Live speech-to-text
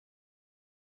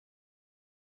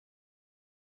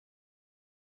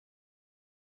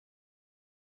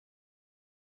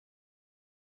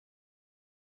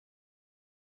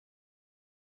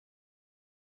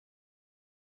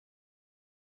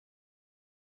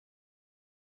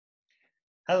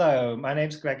Hello, my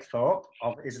name's Greg Thorpe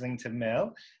of Islington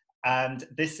Mill, and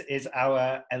this is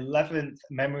our 11th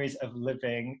Memories of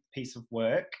Living piece of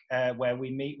work, where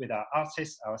we meet with our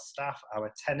artists, our staff,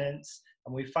 our tenants,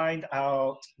 and we find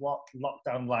out what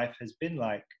lockdown life has been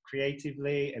like,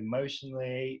 creatively,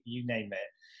 emotionally, you name it.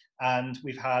 And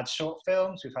we've had short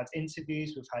films, we've had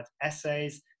interviews, we've had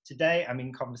essays. Today I'm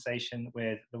in conversation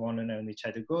with the one and only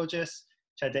Cheddar Gorgeous.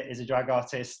 Cheddar is a drag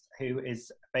artist who is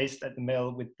based at the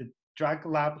Mill with the Drag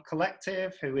Lab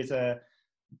Collective, who is a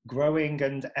growing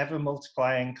and ever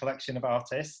multiplying collection of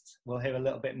artists. We'll hear a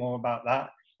little bit more about that.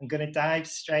 I'm going to dive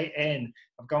straight in.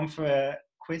 I've gone for a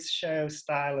quiz show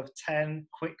style of 10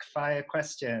 quick fire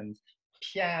questions.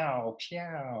 Pew,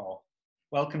 pew.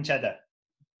 Welcome, Cheddar.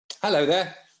 Hello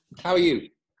there. How are you?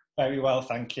 Very well,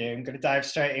 thank you. I'm going to dive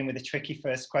straight in with a tricky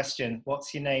first question.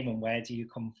 What's your name and where do you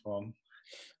come from?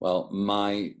 Well,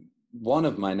 one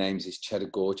of my names is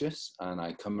Cheddar Gorgeous, and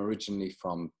I come originally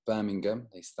from Birmingham.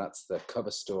 At least that's the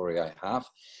cover story I have.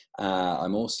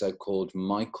 I'm also called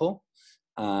Michael,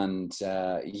 and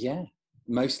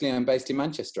mostly I'm based in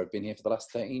Manchester. I've been here for the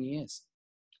last 13 years.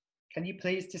 Can you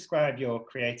please describe your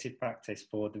creative practice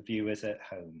for the viewers at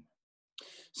home?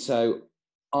 So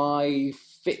I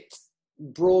fit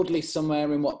broadly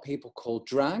somewhere in what people call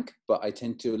drag, but I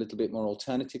tend to do a little bit more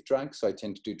alternative drag. So I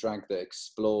tend to do drag that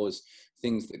explores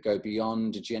things that go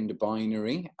beyond a gender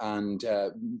binary and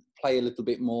play a little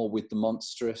bit more with the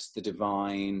monstrous, the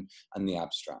divine, and the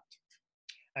abstract.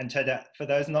 And Cheddar, for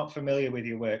those not familiar with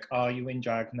your work, are you in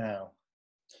drag now?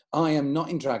 I am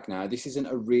not in drag now. This isn't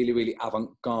a really, really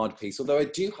avant-garde piece, although I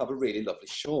do have a really lovely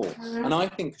shawl. And I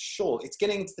think a shawl, it's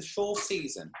getting into the shawl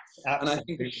season. Absolutely. And I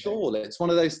think a shawl, it's one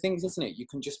of those things, isn't it? You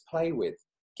can just play with.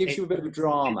 Gives you a bit of a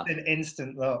drama. It's an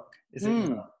instant look, is it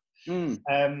not?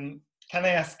 Can I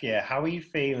ask you, how are you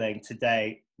feeling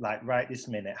today, like right this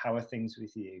minute? How are things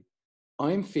with you?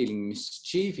 I'm feeling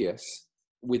mischievous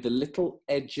with a little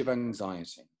edge of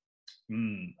anxiety.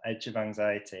 Edge of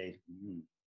anxiety.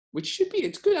 Which should be,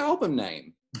 it's a good album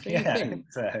name. Yeah,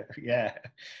 yeah.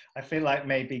 I feel like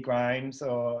maybe Grimes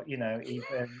or, you know,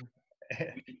 even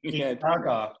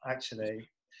Gaga, actually.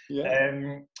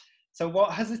 Yeah. So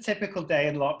what has a typical day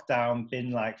in lockdown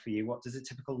been like for you? What does a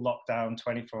typical lockdown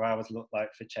 24 hours look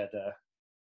like for Cheddar?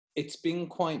 It's been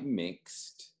quite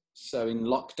mixed. So in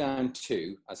lockdown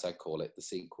 2, as I call it, the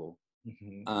sequel,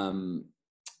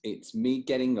 it's me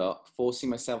getting up, forcing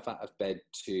myself out of bed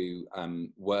to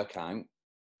work out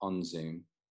on Zoom,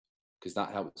 because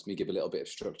that helps me give a little bit of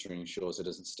structure and ensures it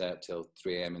doesn't stay up till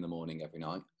 3 a.m. in the morning every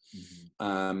night.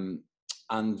 And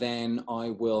then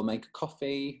I will make a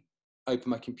coffee,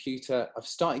 open my computer. I've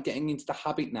started getting into the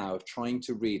habit now of trying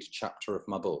to read a chapter of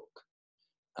my book.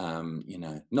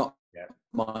 Not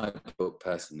my book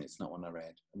personally, it's not one I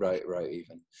wrote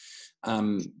even,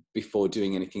 before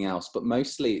doing anything else. But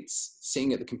mostly it's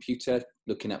sitting at the computer,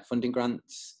 looking at funding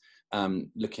grants,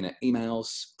 looking at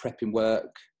emails, prepping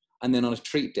work. And then on a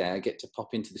treat day, I get to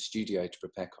pop into the studio to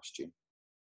prepare costume.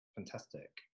 Fantastic.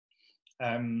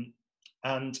 And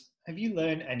have you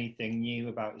learned anything new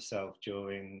about yourself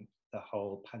during the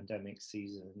whole pandemic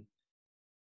season?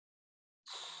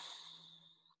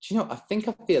 Do you know, I think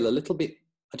I feel a little bit,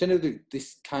 I don't know that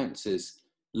this counts as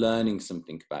learning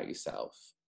something about yourself.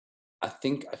 I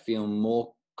think I feel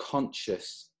more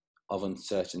conscious of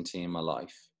uncertainty in my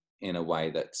life in a way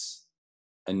that's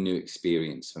a new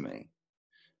experience for me.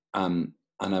 And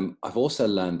I've also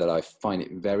learned that I find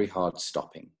it very hard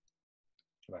stopping.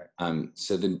 Right.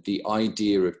 So the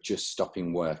idea of just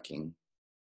stopping working,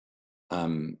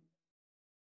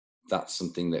 that's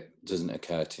something that doesn't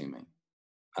occur to me,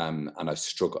 and I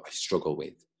struggle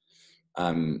with.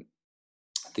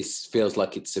 This feels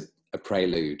like it's a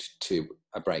prelude to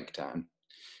a breakdown,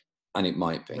 and it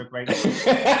might be.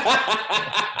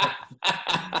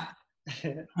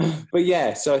 But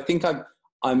yeah, so I think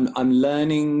I'm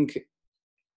learning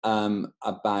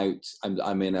about.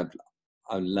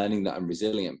 I'm learning that I'm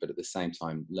resilient, but at the same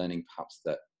time, learning perhaps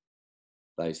that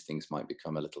those things might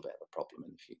become a little bit of a problem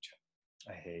in the future.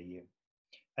 I hear you.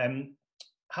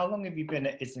 How long have you been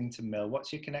at Islington Mill?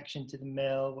 What's your connection to the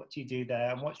mill? What do you do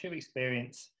there? And what's your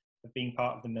experience of being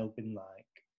part of the mill been like?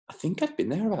 I think I've been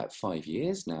there about 5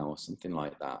 years now, or something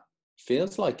like that.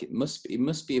 Feels like it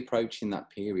must be approaching that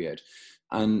period.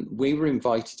 And we were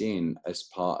invited in as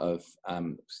part of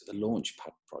the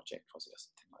Launchpad project, was it, or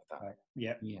something like that? Right.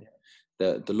 Yeah.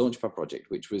 The Launchpad project,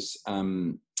 which was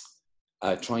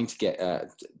trying to get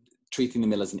treating the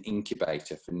mill as an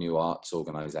incubator for new arts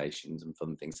organisations and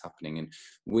fun things happening. And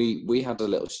we had a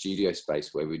little studio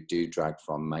space where we'd do drag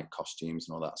from, make costumes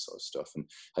and all that sort of stuff. And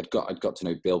I'd got to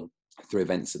know Bill through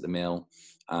events at the mill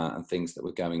and things that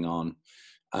were going on.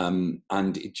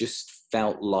 And it just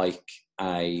felt like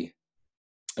a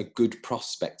good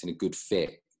prospect and a good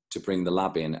fit to bring the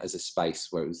lab in as a space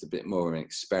where it was a bit more of an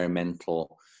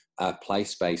experimental play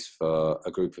space for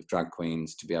a group of drag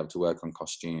queens to be able to work on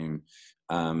costume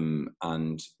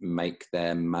and make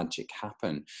their magic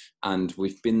happen. And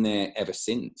we've been there ever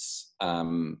since,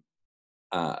 and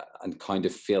kind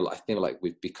of I feel like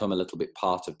we've become a little bit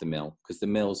part of the mill, because the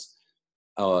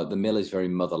mill is very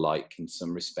mother-like in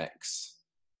some respects,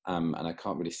 and I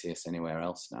can't really see us anywhere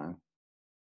else now,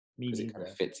 because it kind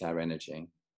of fits our energy.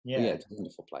 Yeah, but yeah, it's a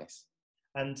wonderful place.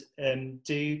 And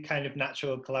do kind of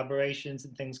natural collaborations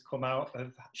and things come out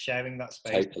of sharing that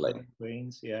space Totally. with the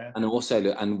queens? Yeah. And also,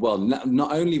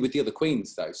 not only with the other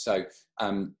queens though. So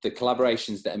the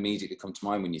collaborations that immediately come to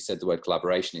mind when you said the word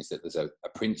collaboration is that there's a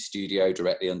print studio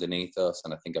directly underneath us,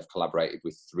 and I think I've collaborated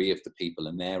with 3 of the people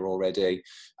in there already.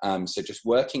 So just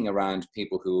working around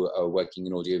people who are working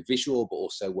in audiovisual, but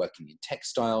also working in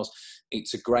textiles,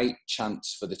 it's a great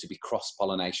chance for there to be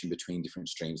cross-pollination between different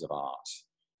streams of art.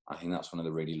 I think that's one of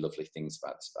the really lovely things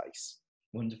about the space.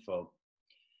 Wonderful.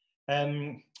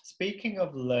 Speaking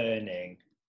of learning,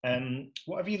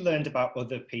 what have you learned about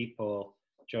other people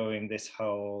during this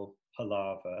whole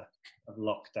palaver of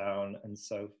lockdown and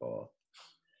so forth?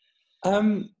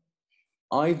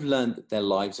 I've learned that their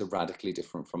lives are radically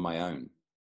different from my own.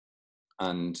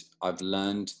 And I've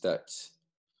learned that,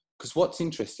 because what's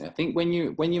interesting, I think when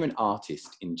you're an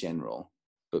artist in general,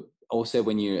 but also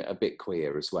when you're a bit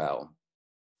queer as well,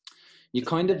 you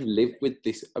kind of live with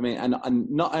this. I mean, and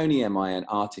not only am I an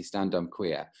artist and I'm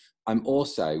queer, I'm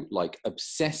also like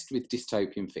obsessed with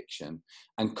dystopian fiction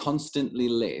and constantly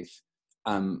live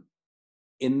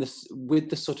with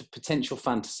the sort of potential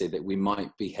fantasy that we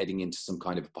might be heading into some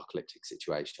kind of apocalyptic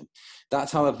situation.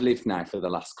 That's how I've lived now for the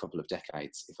last couple of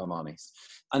decades, if I'm honest.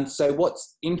 And so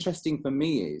what's interesting for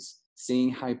me is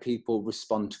seeing how people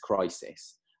respond to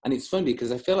crisis. And it's funny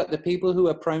because I feel like the people who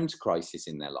are prone to crisis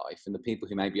in their life and the people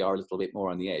who maybe are a little bit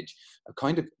more on the edge are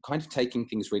kind of taking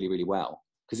things really, really well.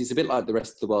 Because it's a bit like the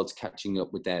rest of the world's catching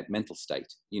up with their mental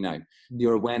state, you know,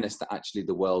 your awareness that actually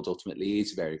the world ultimately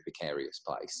is a very precarious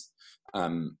place.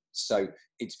 So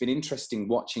it's been interesting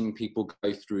watching people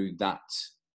go through that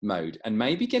mode and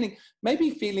maybe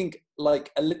feeling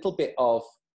like a little bit of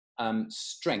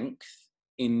strength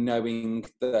in knowing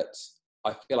that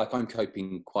I feel like I'm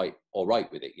coping quite all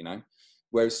right with it, you know,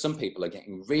 whereas some people are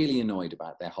getting really annoyed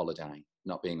about their holiday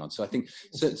not being on. So I think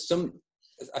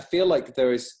I feel like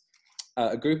there is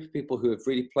a group of people who have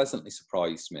really pleasantly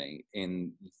surprised me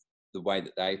in the way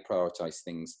that they prioritize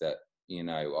things that, you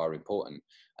know, are important.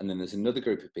 And then there's another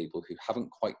group of people who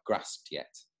haven't quite grasped yet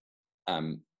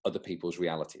other people's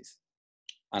realities.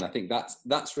 And I think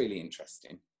that's really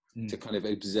interesting to kind of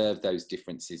observe those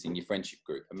differences in your friendship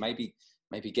group and maybe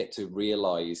get to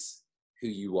realize who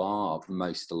you are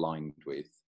most aligned with.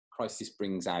 Crisis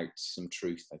brings out some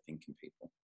truth, I think, in people.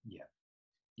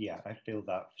 Yeah, I feel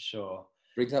that for sure.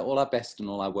 Brings out all our best and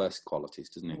all our worst qualities,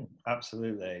 doesn't it?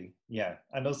 Absolutely, yeah.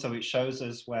 And also it shows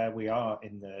us where we are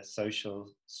in the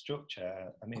social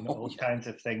structure. I mean, all kinds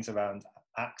of things around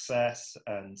access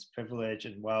and privilege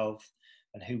and wealth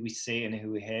and who we see and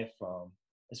who we hear from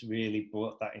has really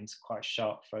brought that into quite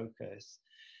sharp focus.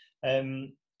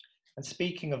 And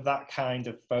speaking of that kind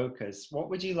of focus, what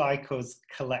would you like us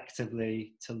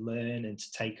collectively to learn and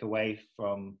to take away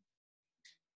from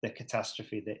the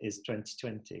catastrophe that is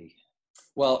 2020?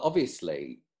 Well,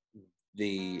 obviously,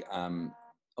 there's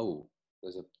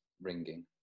a ringing.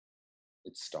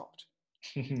 It stopped.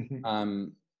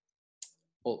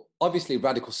 Well, obviously,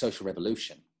 radical social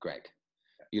revolution, Greg.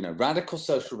 You know, radical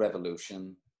social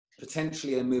revolution,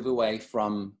 potentially a move away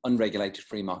from unregulated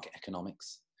free market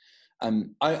economics.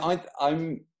 I'm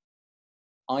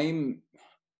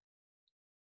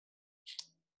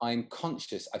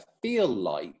conscious. I feel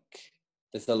like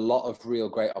there's a lot of real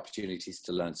great opportunities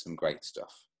to learn some great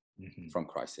stuff from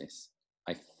crisis.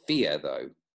 I fear, though,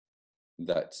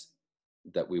 that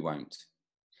we won't.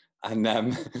 And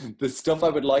the stuff I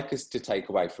would like us to take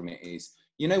away from it is,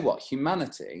 you know what,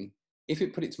 humanity, if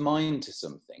it put its mind to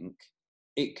something,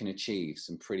 it can achieve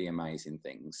some pretty amazing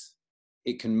things.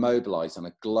 It can mobilize on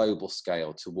a global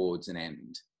scale towards an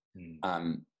end.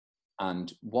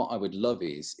 And what I would love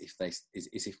is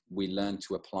if we learn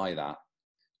to apply that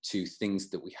to things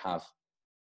that we have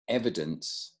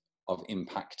evidence of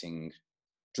impacting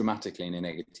dramatically in a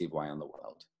negative way on the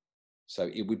world. So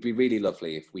it would be really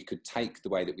lovely if we could take the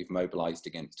way that we've mobilized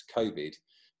against COVID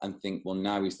and think, well,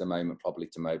 now is the moment probably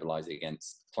to mobilize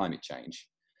against climate change.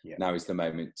 Yeah. Now is the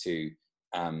moment to,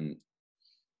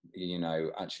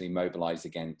 actually mobilize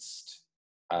against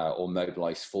or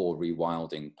mobilise for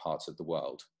rewilding parts of the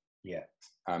world. Yeah.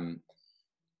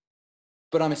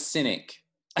 But I'm a cynic.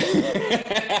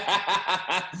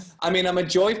 I mean, I'm a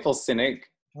joyful cynic,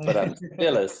 but I'm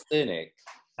still a cynic.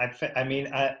 I've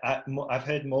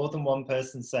heard more than one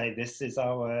person say this is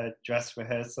our dress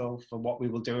rehearsal for what we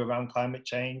will do around climate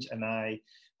change, and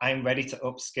I'm ready to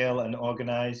upskill and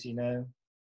organise. You know,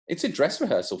 it's a dress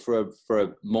rehearsal for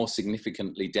a more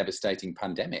significantly devastating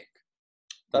pandemic.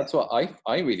 That's what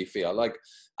I really feel like.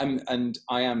 I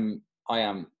am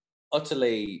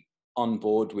utterly on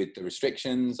board with the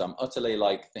restrictions. I'm utterly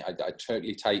I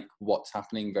totally take what's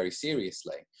happening very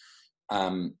seriously.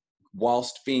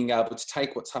 Whilst being able to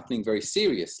take what's happening very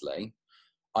seriously,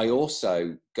 I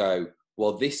also go,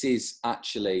 well, this is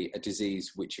actually a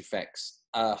disease which affects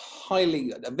a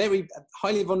very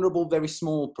highly vulnerable, very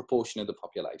small proportion of the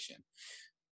population,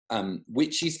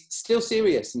 which is still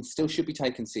serious and still should be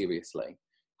taken seriously.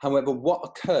 However, what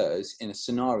occurs in a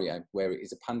scenario where it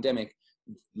is a pandemic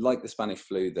like the Spanish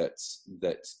flu that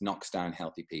knocks down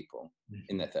healthy people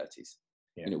in their 30s?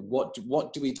 Yeah. You know, what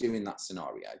do we do in that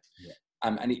scenario? Yeah.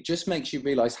 And it just makes you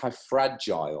realise how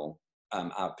fragile,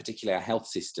 particularly our health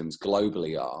systems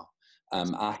globally are.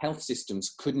 Our health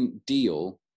systems couldn't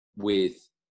deal with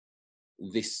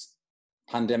this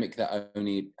pandemic that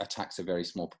only attacks a very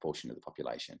small proportion of the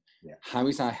population. Yeah. How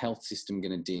is our health system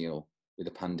going to deal with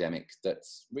a pandemic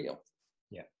that's real?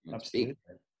 Yeah, absolutely.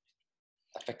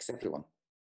 Affects everyone.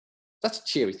 That's a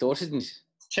cheery thought, isn't it?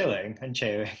 Chilling and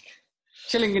cheering.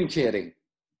 Chilling and cheering.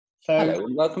 So, hello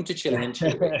and welcome to Chilling and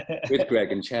Cheering with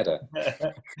Greg and Cheddar.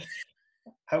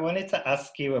 I wanted to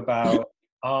ask you about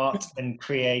art and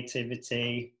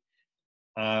creativity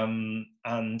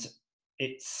and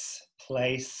its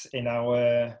place in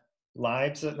our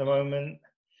lives at the moment.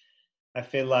 I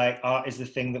feel like art is the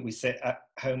thing that we sit at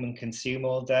home and consume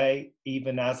all day,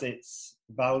 even as its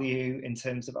value in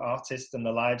terms of artists and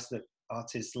the lives that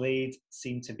artists lead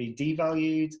seem to be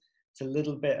devalued. It's a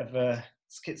little bit of a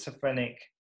schizophrenic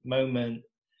moment.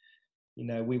 You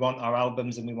know, we want our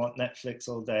albums and we want Netflix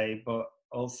all day, but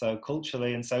also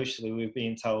culturally and socially we're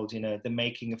being told, you know, the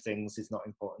making of things is not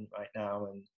important right now.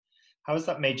 And how has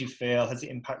that made you feel? Has it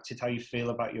impacted how you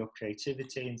feel about your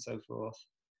creativity and so forth?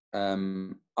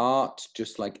 Art,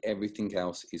 just like everything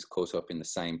else, is caught up in the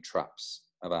same traps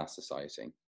of our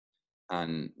society.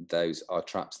 And those are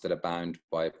traps that are bound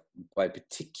by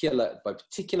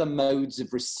particular modes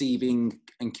of receiving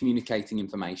and communicating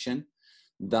information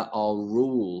that are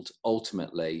ruled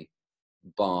ultimately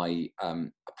by a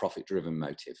profit-driven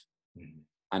motive. Mm-hmm.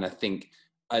 And I think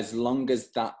as long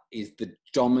as that is the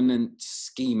dominant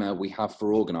schema we have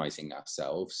for organising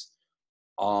ourselves,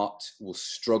 art will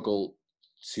struggle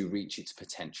to reach its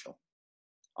potential.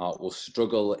 Art will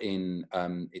struggle in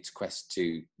its quest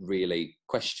to really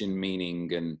question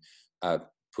meaning and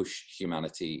push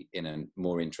humanity in a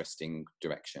more interesting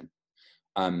direction.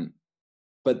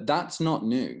 But that's not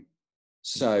new.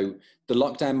 So the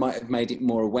lockdown might have made it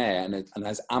more aware and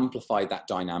has amplified that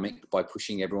dynamic by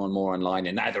pushing everyone more online.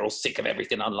 And now they're all sick of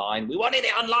everything online. We wanted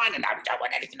it online and now we don't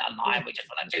want anything online. We just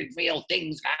want to do real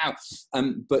things now.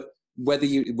 But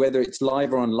whether it's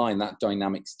live or online, that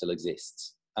dynamic still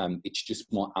exists. It's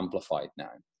just more amplified now.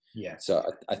 Yeah. So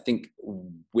I think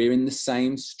we're in the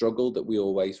same struggle that we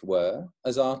always were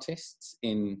as artists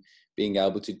in being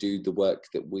able to do the work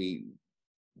that we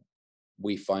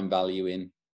find value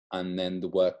in, and then the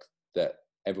work that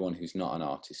everyone who's not an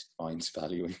artist finds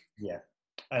value in. Yeah.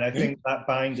 And I think that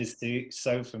bind is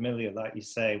so familiar, like you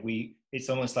say. It's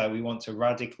almost like we want to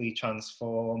radically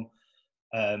transform,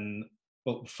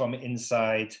 but from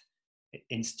inside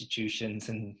institutions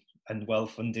and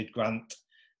well-funded grant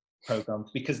programs,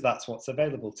 because that's what's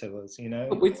available to us, you know.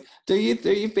 Do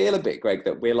you feel a bit, Greg,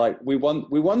 that we're like we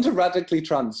want to radically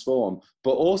transform,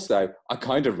 but also I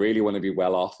kind of really want to be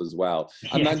well off as well,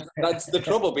 and that's the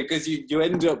trouble, because you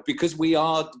end up, because we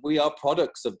are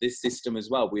products of this system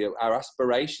as well. Our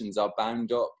aspirations are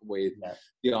bound up with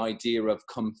the idea of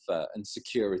comfort and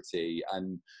security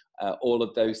and all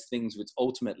of those things, which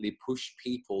ultimately push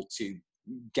people to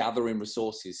gather in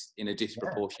resources in a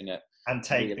disproportionate and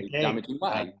take really the gig. Damaging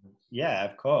way. Yeah,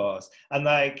 of course. And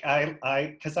like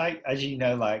because I as you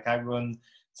know, like I run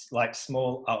like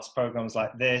small arts programs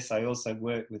like this. I also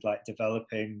work with like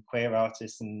developing queer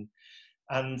artists and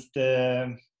I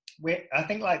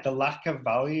think like the lack of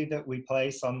value that we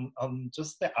place on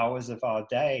just the hours of our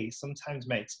day sometimes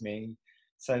makes me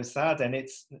so sad. And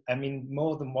I mean,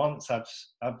 more than once I've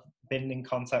been in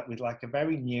contact with like a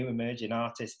very new emerging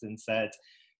artist and said,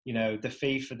 you know, the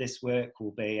fee for this work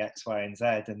will be X, Y, and Z.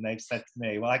 And they've said to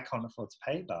me, well, I can't afford to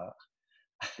pay that.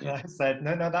 And I said,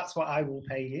 no, that's what I will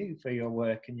pay you for your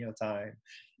work and your time.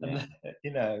 And,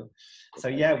 you know, so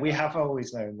yeah, we have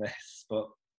always known this, but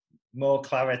more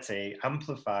clarity,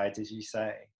 amplified, as you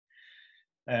say.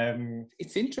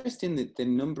 It's interesting that the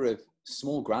number of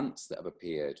small grants that have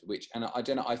appeared, which, and I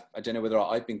don't know whether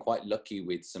I've been quite lucky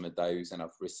with some of those, and I've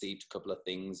received a couple of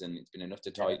things, and it's been enough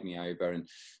to tide me over, and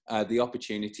the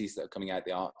opportunities that are coming out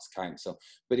the Arts Council.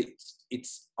 But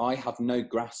I have no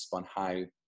grasp on how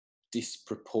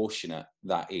disproportionate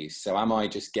that is. So am I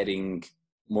just getting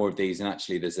more of these, and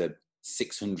actually there's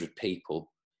 600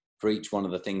 people for each one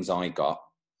of the things I got,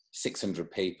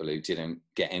 600 people who didn't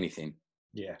get anything,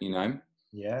 you know?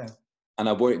 Yeah. And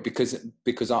I worry because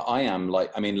I am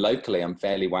like, I mean, locally, I'm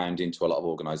fairly wound into a lot of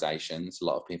organisations. A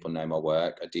lot of people know my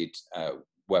work. I did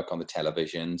work on the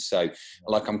television. So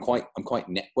like, I'm quite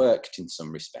networked in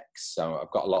some respects. So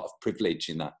I've got a lot of privilege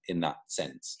in that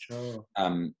sense. Sure.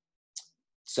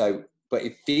 So, but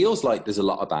it feels like there's a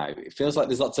lot about. It feels like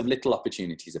there's lots of little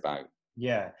opportunities about.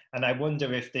 Yeah, and I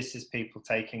wonder if this is people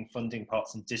taking funding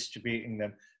pots and distributing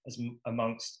them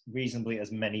amongst reasonably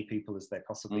as many people as they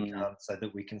possibly can, so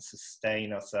that we can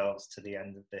sustain ourselves to the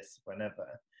end of this whenever.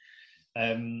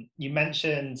 You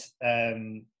mentioned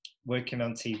working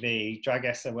on TV.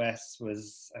 Drag SOS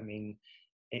was, I mean,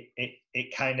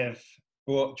 it kind of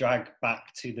brought drag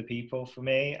back to the people for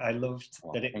me. I loved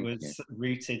that it was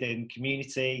rooted in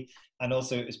community, and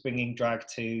also it was bringing drag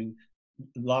to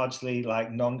largely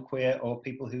like non-queer or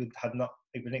people who had not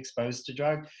been exposed to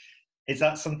drag. Is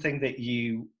that something that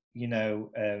you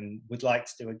would like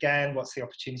to do again? What's the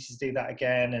opportunity to do that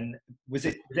again? And was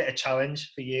it a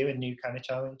challenge for you, a new kind of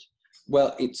challenge?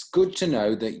 Well, it's good to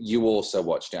know that you also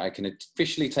watched it. I can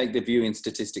officially take the viewing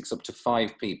statistics up to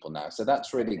 5 people now, so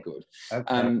that's really good.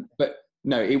 Okay. But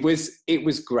no, it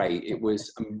was great.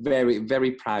 I'm very,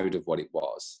 very proud of what it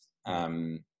was.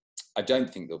 I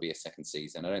don't think there'll be a second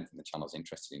season. I don't think the channel's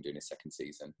interested in doing a second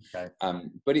season. Okay.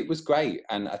 But it was great.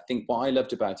 And I think what I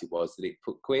loved about it was that it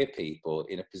put queer people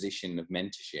in a position of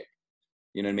mentorship.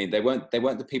 You know what I mean? They weren't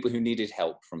the people who needed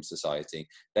help from society.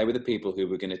 They were the people who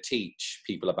were going to teach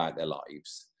people about their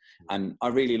lives. And I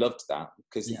really loved that,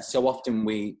 because so often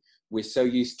we're so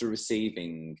used to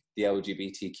receiving the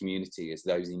LGBT community as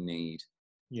those in need.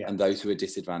 Yeah. And those who are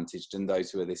disadvantaged, and those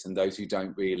who are this, and those who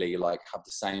don't really like have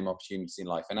the same opportunities in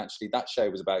life. And actually that show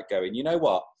was about going, you know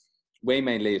what, we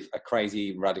may live a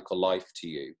crazy radical life to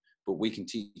you, but we can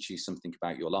teach you something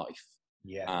about your life.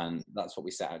 Yeah. And that's what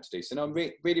we set out to do. So no, I'm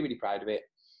really, really proud of it.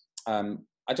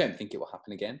 I don't think it will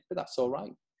happen again, but that's all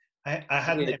right. I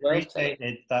hadn't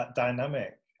appreciated that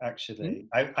dynamic, actually.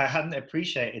 I hadn't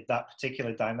appreciated that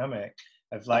particular dynamic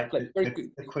of like the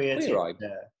queer eye.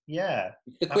 Yeah.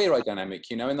 The queer eye dynamic,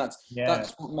 you know, and that's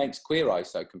what makes Queer Eye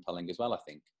so compelling as well, I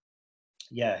think.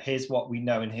 Yeah, here's what we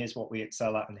know, and here's what we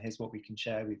excel at, and here's what we can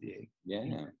share with you. Yeah.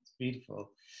 It's beautiful.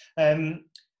 I'm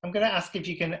going to ask if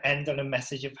you can end on a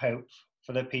message of hope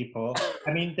for the people.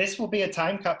 I mean, this will be a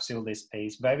time capsule, this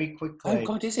piece, very quickly. Oh,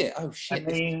 God, is it? Oh, shit.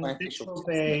 I mean, this will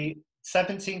be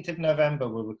 17th of November,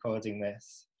 we're recording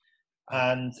this.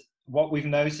 And what we've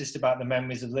noticed about the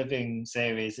Memories of Living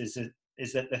series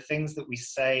is that the things that we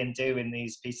say and do in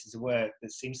these pieces of work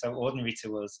that seem so ordinary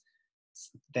to us,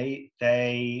 they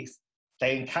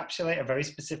encapsulate a very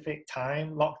specific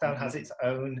time. Lockdown has its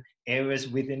own eras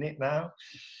within it now.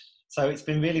 So it's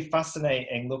been really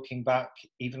fascinating looking back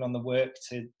even on the work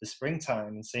to the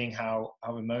springtime and seeing how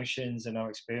our emotions and our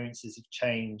experiences have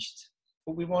changed.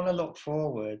 But we want to look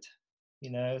forward,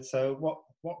 you know, so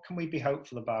what can we be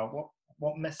hopeful about?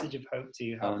 What message of hope do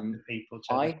you have for people?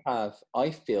 Cheddar?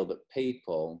 I feel that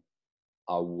people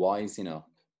are wising up.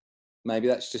 Maybe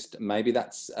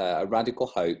that's a radical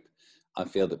hope. I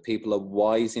feel that people are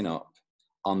wising up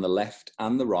on the left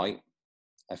and the right.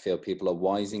 I feel people are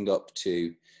wising up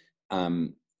to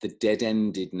the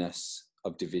dead-endedness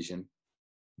of division.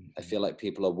 I feel like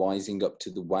people are wising up to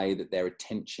the way that their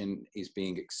attention is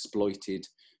being exploited,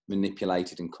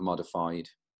 manipulated, and commodified.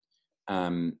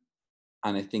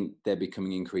 And I think they're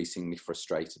becoming increasingly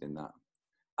frustrated in that.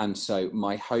 And so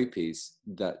my hope is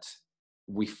that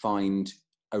we find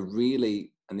a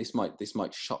really, and this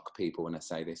might shock people when I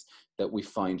say this, that we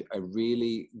find a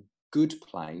really good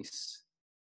place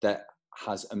that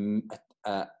has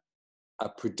a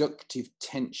productive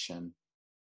tension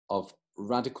of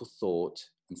radical thought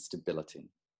and stability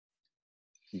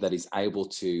that is able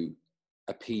to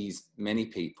appease many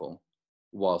people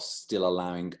while still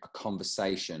allowing a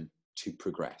conversation to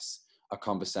progress, a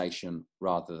conversation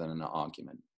rather than an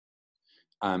argument.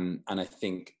 And I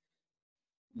think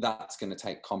that's going to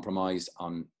take compromise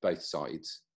on both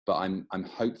sides. But I'm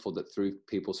hopeful that through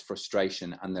people's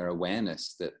frustration and their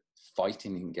awareness that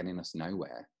fighting and getting us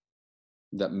nowhere,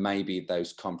 that maybe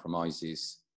those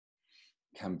compromises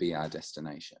can be our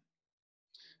destination.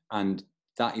 And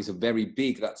that is a very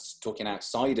big, that's talking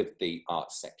outside of the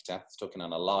arts sector, it's talking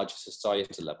on a larger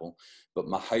societal level, but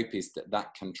my hope is that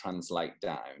that can translate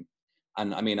down.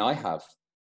 And I mean, I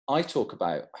talk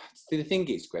about, the thing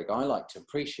is, Greg, I like to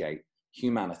appreciate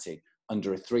humanity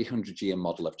under a 300-year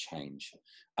model of change.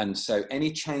 And so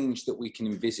any change that we can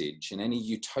envisage in any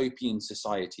utopian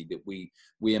society that we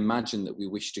imagine that we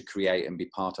wish to create and be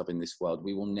part of in this world,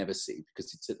 we will never see,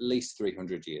 because it's at least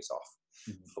 300 years off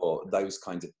for those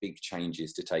kinds of big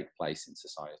changes to take place in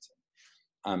society.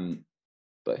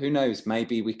 But who knows,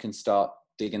 maybe we can start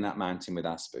digging that mountain with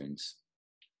our spoons.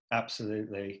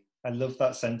 Absolutely. I love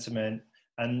that sentiment.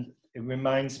 And it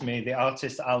reminds me, the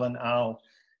artist Alan Al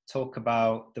talk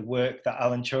about the work that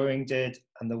Alan Turing did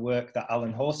and the work that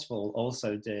Alan Horsfall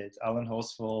also did. Alan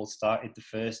Horsfall started the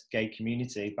first gay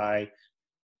community by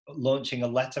launching a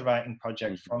letter writing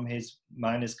project from his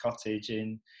miner's cottage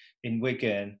in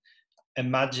Wigan,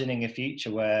 imagining a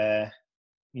future where,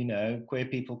 you know, queer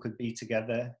people could be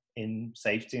together in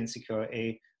safety and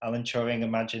security. Alan Turing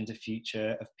imagined a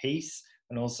future of peace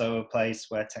and also a place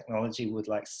where technology would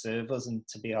like serve us and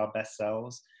to be our best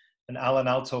selves. And Alan,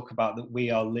 I'll talk about that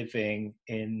we are living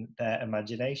in their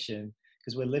imagination,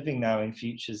 because we're living now in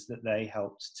futures that they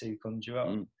helped to conjure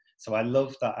up. So I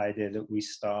love that idea that we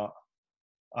start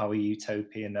our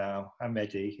utopia now. I'm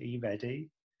ready. Are you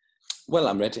ready? Well,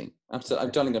 I'm ready.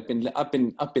 Absolutely, darling.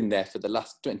 I've been there for the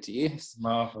last 20 years.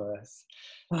 Marvelous.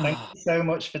 Thank you so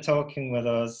much for talking with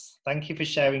us. Thank you for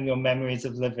sharing your memories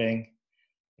of living.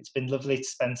 It's been lovely to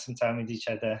spend some time with each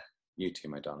other. You too,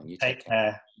 my darling. You take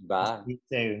care. Bye. See you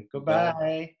soon. Goodbye.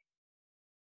 Bye.